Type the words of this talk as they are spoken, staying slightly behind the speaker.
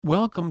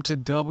Welcome to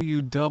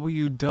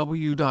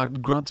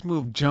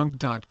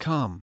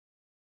www.gruntsmovejunk.com.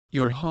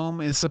 Your home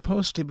is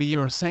supposed to be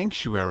your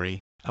sanctuary,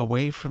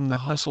 away from the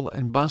hustle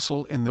and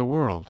bustle in the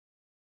world.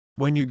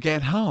 When you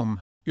get home,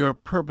 your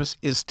purpose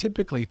is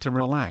typically to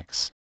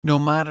relax, no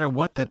matter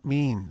what that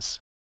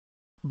means.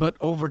 But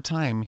over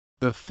time,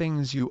 the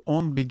things you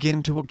own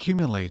begin to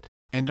accumulate,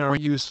 and are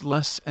used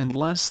less and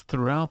less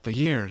throughout the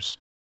years.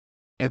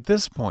 At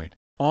this point,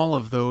 all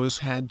of those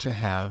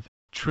had-to-have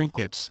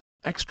trinkets,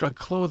 extra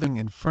clothing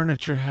and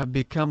furniture have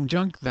become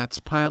junk that's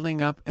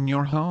piling up in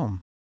your home.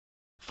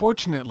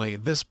 Fortunately,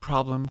 this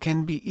problem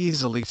can be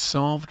easily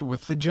solved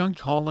with the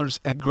junk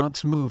haulers at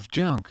Grunts Move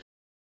Junk.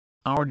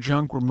 Our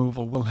junk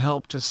removal will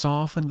help to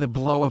soften the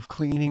blow of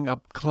cleaning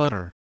up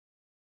clutter.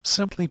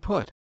 Simply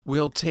put,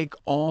 we'll take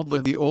all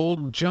the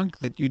old junk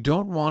that you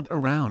don't want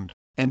around,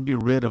 and be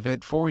rid of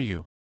it for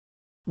you.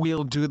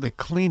 We'll do the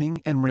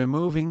cleaning and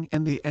removing,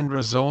 and the end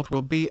result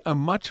will be a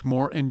much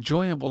more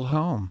enjoyable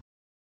home.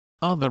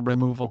 Other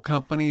removal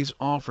companies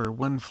offer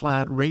one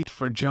flat rate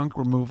for junk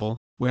removal,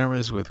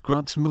 whereas with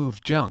Grunts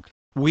Move Junk,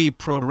 we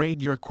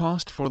prorate your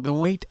cost for the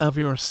weight of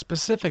your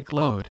specific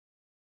load.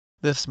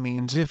 This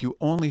means if you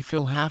only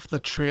fill half the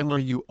trailer,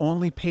 you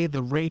only pay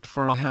the rate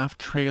for a half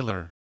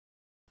trailer.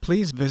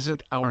 Please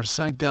visit our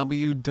site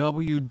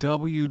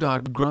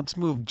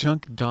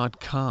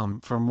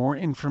www.gruntsmovejunk.com for more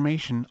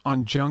information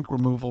on junk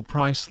removal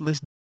price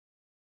list.